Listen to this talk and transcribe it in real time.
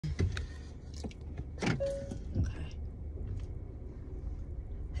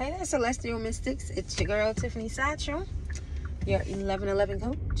Hey there, Celestial Mystics. It's your girl, Tiffany Satchel, your 1111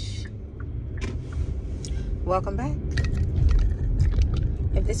 coach. Welcome back.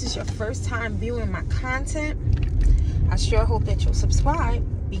 If this is your first time viewing my content, I sure hope that you'll subscribe,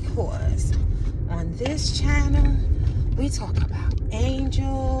 because on this channel, we talk about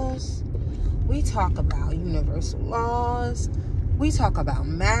angels, we talk about universal laws, we talk about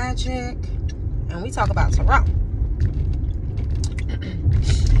magic, and we talk about tarot.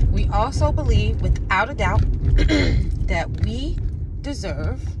 We also believe, without a doubt, that we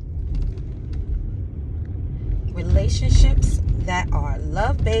deserve relationships that are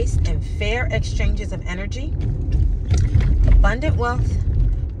love-based and fair exchanges of energy, abundant wealth,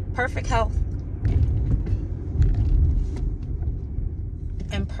 perfect health,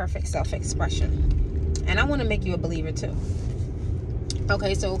 and perfect self-expression. And I want to make you a believer too.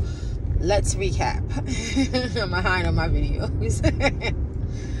 Okay, so let's recap. I'm behind on my videos.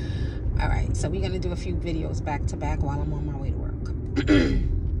 All right, so we're going to do a few videos back to back while I'm on my way to work.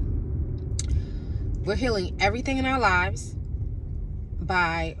 We're healing everything in our lives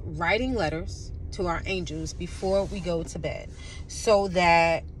by writing letters to our angels before we go to bed, so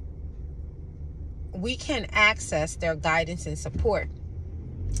that we can access their guidance and support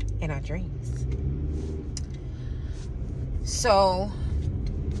in our dreams. So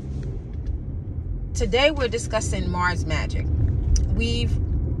today we're discussing Mars Magick.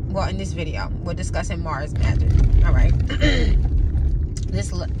 In this video, we're discussing Mars Magick. All right.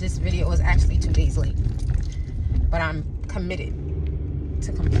 This video is actually 2 days late, but I'm committed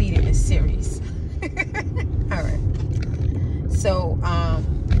to completing this series. All right. So,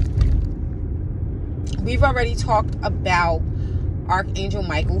 we've already talked about Archangel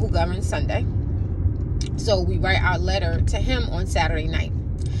Michael, who governs Sunday. So we write our letter to him on Saturday night.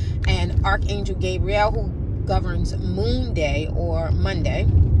 And Archangel Gabriel, who governs Moon Day or Monday,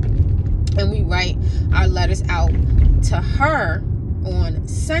 and we write our letters out to her on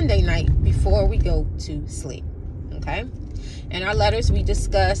Sunday night before we go to sleep. Okay? In our letters, we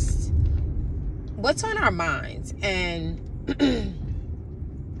discuss what's on our minds. And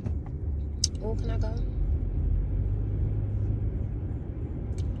oh, can I go?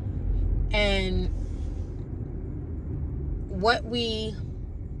 And what we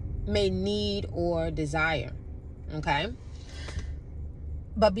may need or desire. Okay?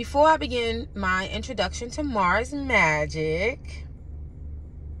 But before I begin my introduction to Mars Magick,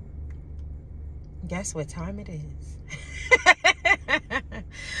 guess what time it is?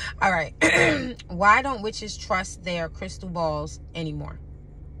 All right. Why don't witches trust their crystal balls anymore?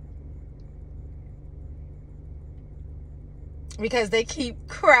 Because they keep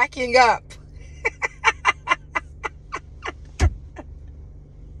cracking up.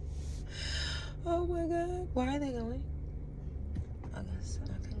 Oh my God. Why are they going? I guess I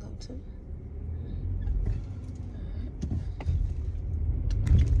can go too.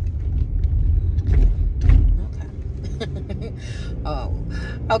 Okay. Oh.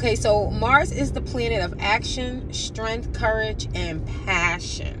 Okay, so Mars is the planet of action, strength, courage, and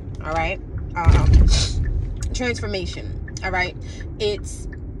passion. All right. Transformation. All right. Its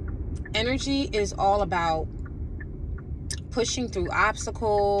energy is all about pushing through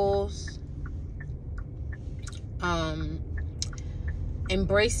obstacles,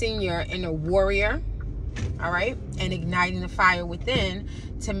 embracing your inner warrior, all right, and igniting the fire within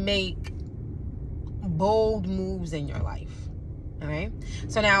to make bold moves in your life. All right.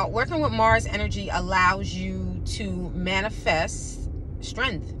 So now, working with Mars energy allows you to manifest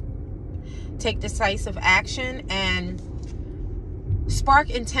strength, take decisive action, and spark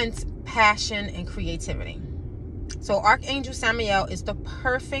intense passion and creativity. So Archangel Samael is the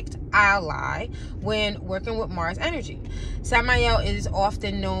perfect ally when working with Mars energy. Samael is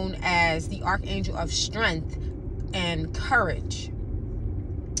often known as the Archangel of Strength and Courage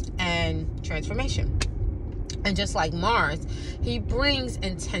and Transformation. And just like Mars, he brings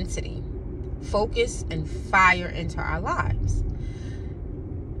intensity, focus, and fire into our lives.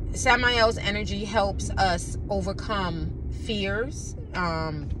 Samael's energy helps us overcome fears,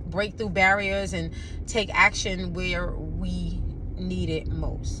 break through barriers, and take action where we need it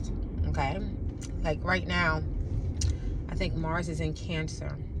most. Okay? Like right now, I think Mars is in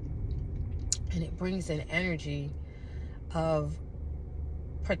Cancer, and it brings an energy of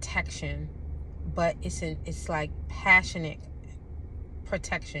protection, but it's like passionate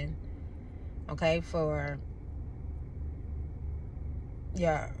protection, okay, for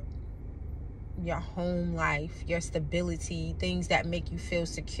your home life, your stability, things that make you feel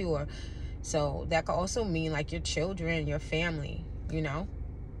secure. So that could also mean like your children, your family, you know,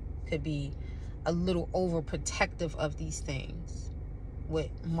 could be a little overprotective of these things with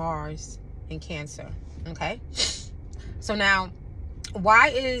Mars and Cancer. Okay, so now, why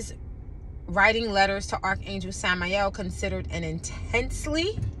is writing letters to Archangel Samael considered an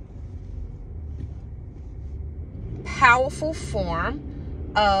intensely powerful form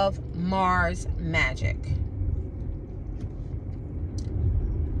of Mars magic?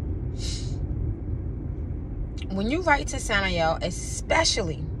 When you write to Samael,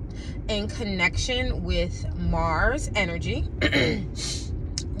 especially in connection with Mars energy,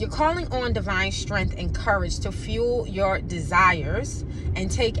 you're calling on divine strength and courage to fuel your desires and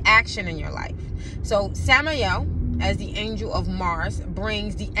take action in your life. So Samael, as the angel of Mars,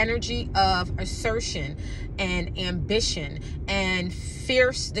 brings the energy of assertion and ambition and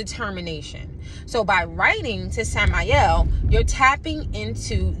fierce determination. So by writing to Samael, you're tapping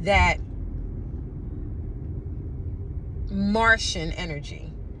into that Martian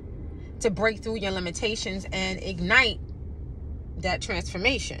energy to break through your limitations and ignite that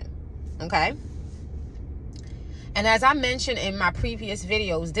transformation. Okay, and as I mentioned in my previous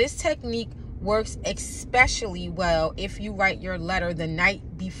videos, this technique works especially well if you write your letter the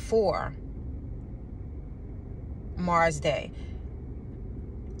night before Mars Day,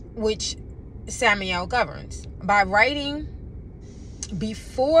 which Samael governs. By writing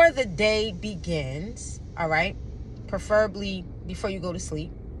before the day begins, all right, preferably before you go to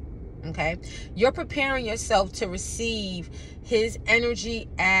sleep, okay, you're preparing yourself to receive his energy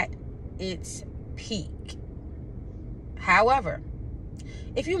at its peak. However,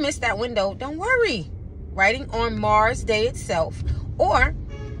 if you miss that window, don't worry. Writing on Mars Day itself, or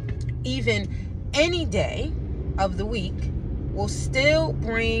even any day of the week, will still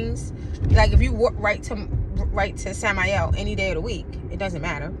brings, like if you write to Samael any day of the week, it doesn't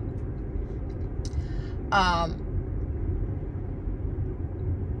matter.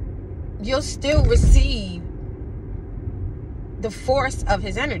 You'll still receive the force of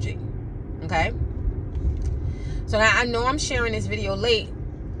his energy. Okay, so now I know I'm sharing this video late,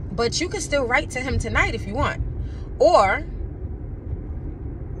 but you can still write to him tonight if you want, or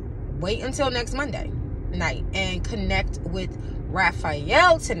wait until next Monday night and connect with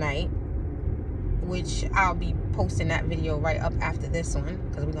Raphael tonight, which I'll be posting that video right up after this one,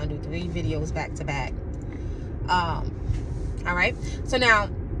 because we're gonna do 3 videos back to back. All right, so now,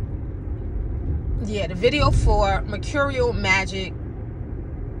 yeah, the video for Mercurial Magic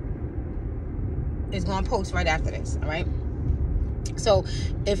is going to post right after this. All right, so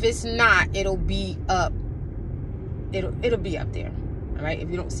if it's not, it'll be up. It'll be up there. All right, if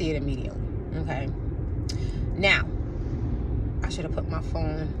you don't see it immediately. Okay, now I should have put my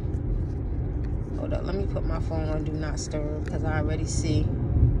phone, hold up, let me put my phone on do not disturb, because I already see.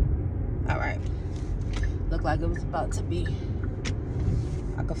 All right, looked like it was about to be,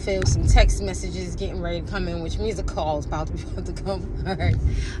 I could feel some text messages getting ready to come in, which means a call is about to come. All right.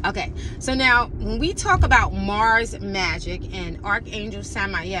 Okay. So now, when we talk about Mars Magick and Archangel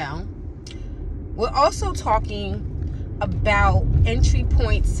Samael, we're also talking about entry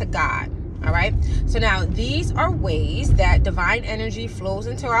points to God. All right. So now, these are ways that divine energy flows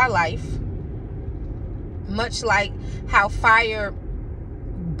into our life, much like how fire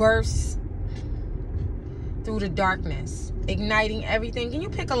bursts through the darkness, igniting everything. Can you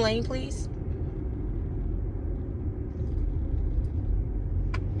pick a lane, please?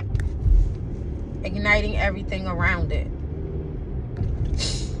 Igniting everything around it.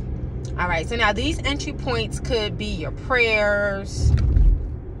 All right, so now these entry points could be your prayers,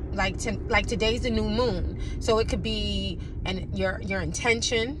 like today's the new moon, so it could be your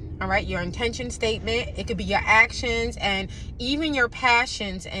intention. All right, your intention statement. It could be your actions and even your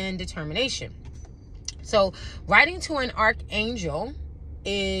passions and determination. So writing to an archangel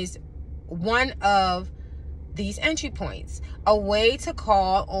is one of these entry points, a way to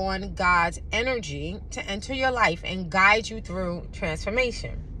call on God's energy to enter your life and guide you through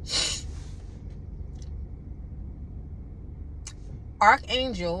transformation.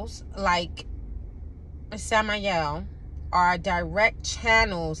 Archangels like Samael are direct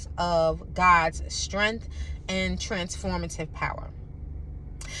channels of God's strength and transformative power.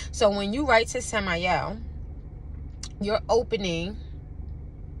 So when you write to Samael, you're opening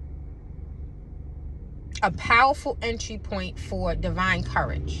a powerful entry point for divine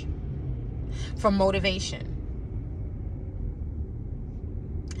courage, for motivation,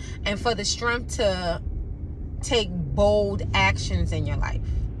 and for the strength to take bold actions in your life.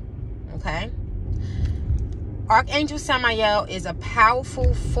 Okay? Archangel Samael is a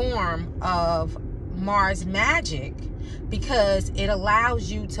powerful form of Mars Magick because it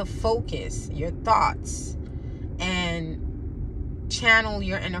allows you to focus your thoughts and channel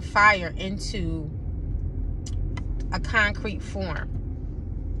your inner fire into a concrete form.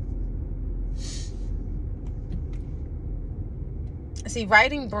 See,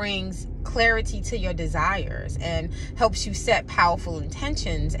 writing brings clarity to your desires and helps you set powerful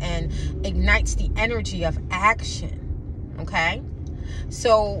intentions and ignites the energy of action. Okay?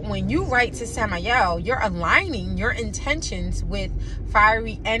 So when you write to Samael, you're aligning your intentions with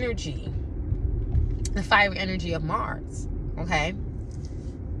fiery energy, the fiery energy of Mars. Okay?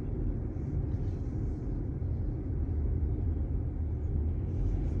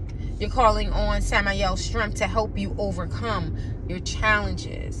 You're calling on Samael's strength to help you overcome your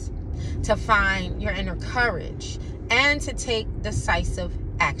challenges, to find your inner courage, and to take decisive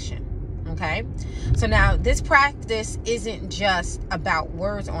action. Okay? So now this practice isn't just about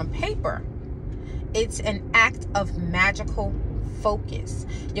words on paper. It's an act of magical focus.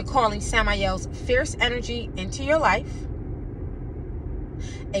 You're calling Samael's fierce energy into your life,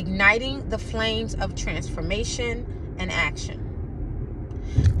 igniting the flames of transformation and action.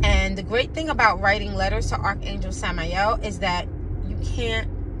 And the great thing about writing letters to Archangel Samael is that you can't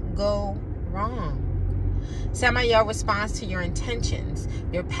go wrong. Samael responds to your intentions,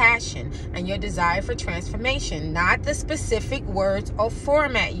 your passion, and your desire for transformation, not the specific words or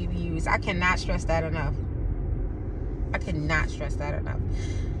format you use. I cannot stress that enough. I cannot stress that enough.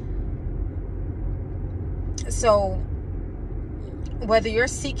 So, whether you're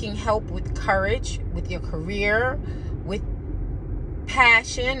seeking help with courage, with your career, with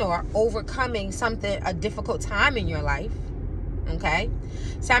passion, or overcoming a difficult time in your life, okay,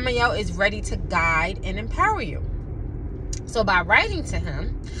 Samael is ready to guide and empower you. So by writing to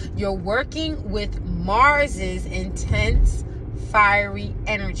him, you're working with Mars's intense, fiery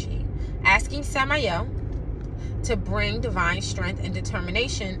energy, asking Samael to bring divine strength and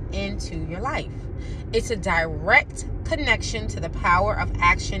determination into your life. It's a direct connection to the power of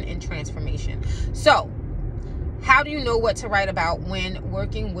action and transformation. So, how do you know what to write about when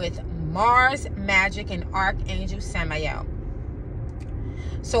working with Mars Magick and Archangel Samael?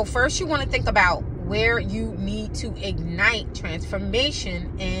 So first you want to think about where you need to ignite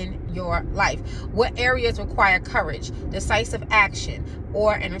transformation in your life. What areas require courage, decisive action,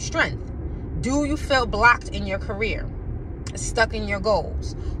 or inner strength? Do you feel blocked in your career, stuck in your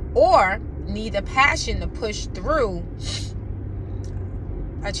goals, or need a passion to push through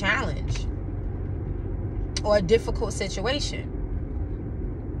a challenge or a difficult situation?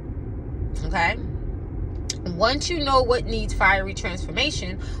 Okay? Once you know what needs fiery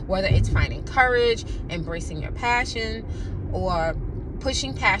transformation, whether it's finding courage, embracing your passion, or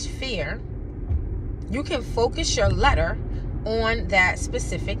pushing past fear, you can focus your letter on that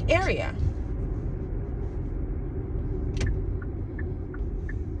specific area.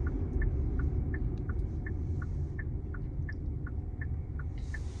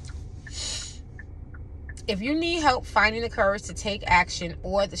 If you need help finding the courage to take action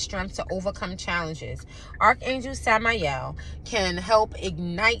or the strength to overcome challenges, Archangel Samael can help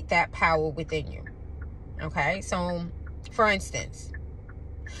ignite that power within you. Okay? So, for instance,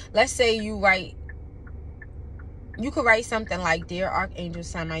 let's say you could write something like, Dear Archangel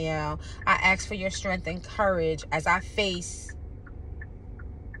Samael, I ask for your strength and courage as I face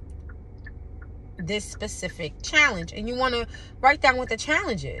this specific challenge. And you want to write down what the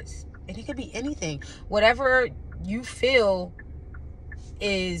challenge is. And it could be anything. Whatever you feel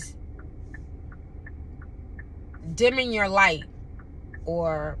is dimming your light,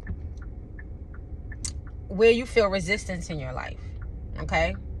 or where you feel resistance in your life.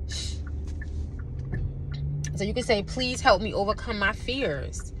 Okay? So you can say, please help me overcome my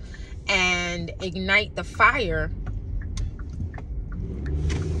fears and ignite the fire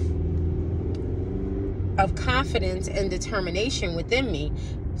of confidence and determination within me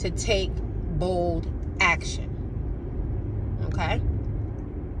to take bold action. Okay?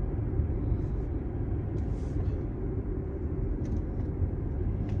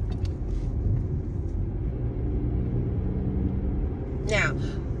 Now,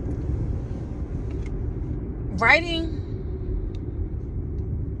 writing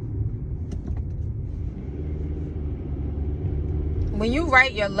when you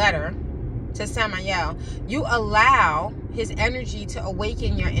write your letter to Samael, you allow his energy to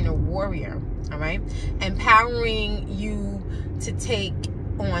awaken your inner warrior, all right? Empowering you to take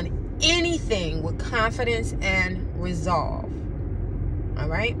on anything with confidence and resolve, all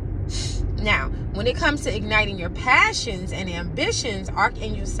right? Now, when it comes to igniting your passions and ambitions,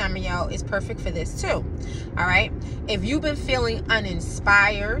 Archangel Samael is perfect for this too, all right? If you've been feeling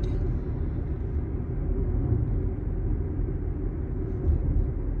uninspired,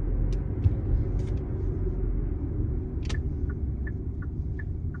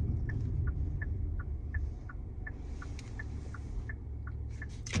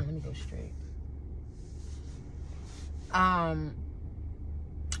 let me go straight.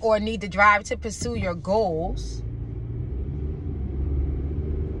 or need the drive to pursue your goals,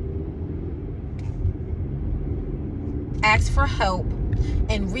 ask for help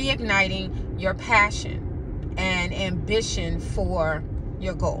in reigniting your passion and ambition for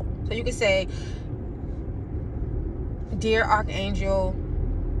your goal. So you can say, Dear Archangel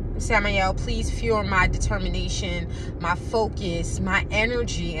Samael, please fuel my determination, my focus, my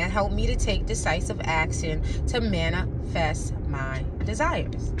energy, and help me to take decisive action to manifest my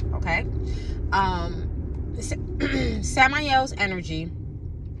desires. Okay? Samael's energy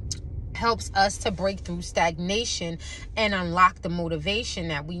helps us to break through stagnation and unlock the motivation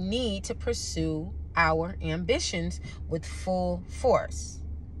that we need to pursue our ambitions with full force.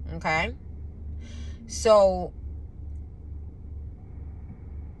 Okay? So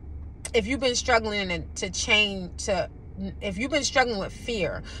if you've been struggling if you've been struggling with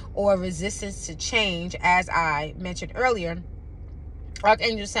fear or resistance to change, as I mentioned earlier,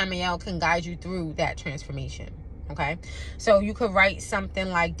 Archangel Samael can guide you through that transformation. Okay, so you could write something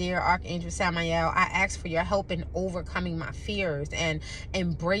like, Dear Archangel Samael, I ask for your help in overcoming my fears and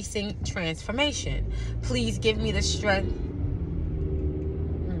embracing transformation. Please give me the strength.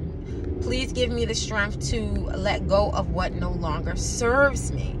 Please give me the strength to let go of what no longer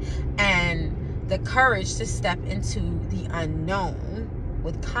serves me and the courage to step into the unknown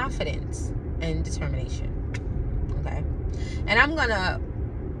with confidence and determination. Okay, and I'm gonna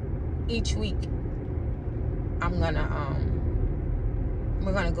each week. We're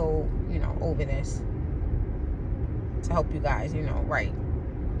gonna go, over this to help you guys, write,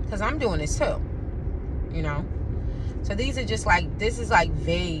 because I'm doing this too, so these are just like, this is like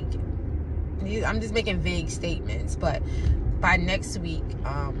vague. I'm just making vague statements, but by next week,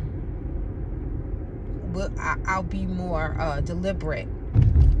 I'll be more deliberate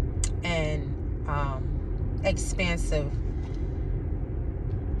and expansive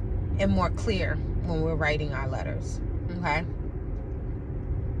and more clear when we're writing our letters. Okay,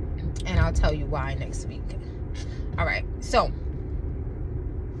 and I'll tell you why next week. All right, so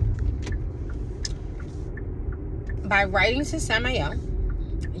by writing to Samael,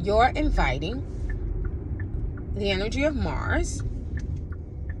 you're inviting the energy of Mars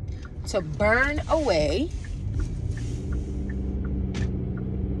to burn away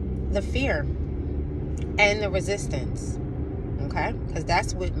the fear and the resistance. Okay, because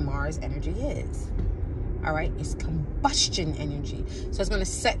that's what Mars energy is. All right, it's combustion energy, so it's going to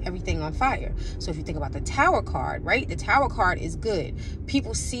set everything on fire. So if you think about the Tower card, right, the Tower card is good.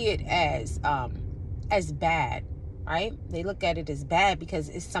 People see it as bad, right? They look at it as bad because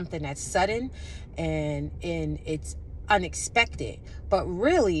it's something that's sudden and it's unexpected. But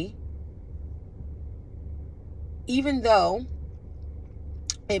really, even though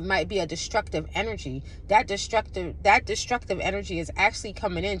it might be a destructive energy, that destructive energy is actually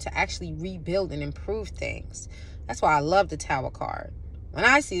coming in to actually rebuild and improve things. That's why I love the Tower card. When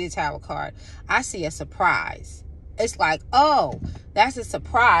I see the Tower card, I see a surprise. It's like, oh, that's a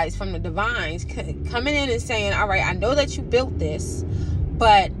surprise from the divines coming in and saying, all right, I know that you built this,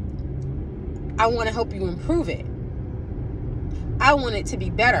 but I want to help you improve it. I want it to be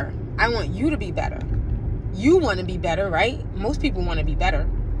better. I want you to be better. You want to be better, right? Most people want to be better.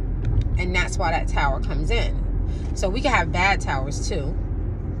 And that's why that tower comes in. So we can have bad towers too.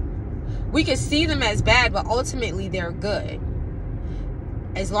 We can see them as bad, but ultimately they're good.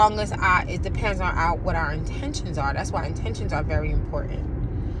 As long as it depends on what our intentions are. That's why intentions are very important.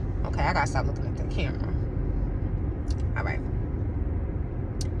 Okay, I gotta stop looking at the camera. All right.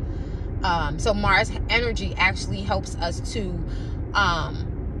 So Mars energy actually helps us to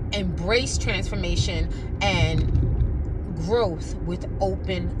embrace transformation and growth with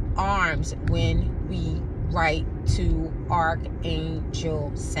open arms when we write to Archangel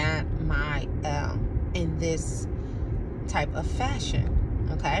Samael in this type of fashion.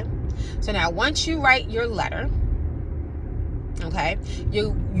 Okay, so now once you write your letter, okay,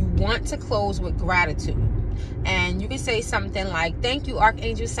 you want to close with gratitude. And you can say something like, thank you,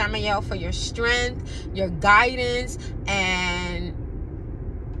 Archangel Samael, for your strength, your guidance, and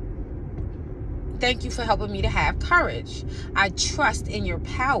thank you for helping me to have courage. I trust in your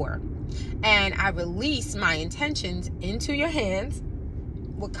power, and I release my intentions into your hands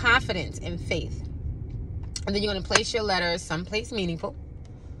with confidence and faith. And then you're going to place your letters someplace meaningful.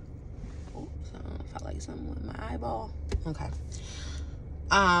 Oops, I felt like something with my eyeball. Okay.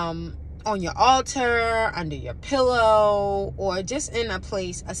 On your altar, under your pillow, or just in a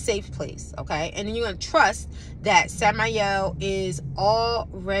safe place, okay? And then you're going to trust that Samael is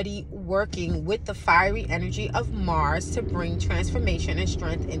already working with the fiery energy of Mars to bring transformation and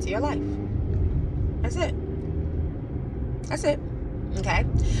strength into your life. That's it. That's it. Okay,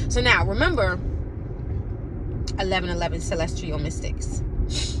 so now remember 1111 celestial mystics.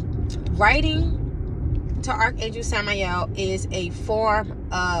 Writing to Archangel Samael is a form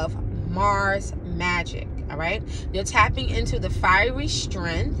of Mars magic. All right, you're tapping into the fiery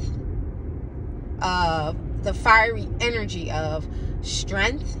strength of the fiery energy of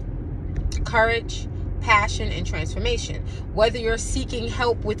strength, courage, passion, and transformation. Whether you're seeking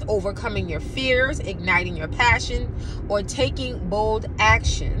help with overcoming your fears, igniting your passion, or taking bold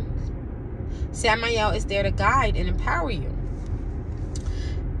action, Samael is there to guide and empower you.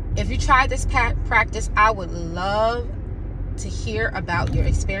 If you try this practice, I would love to hear about your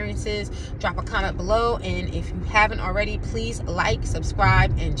experiences. Drop a comment below, and if you haven't already, please like,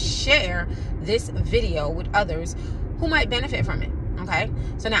 subscribe, and share this video with others who might benefit from it. Okay,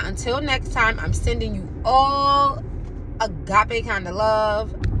 so now until next time, I'm sending you all agape kind of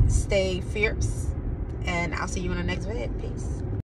love. Stay fierce, and I'll see you in the next video. Peace.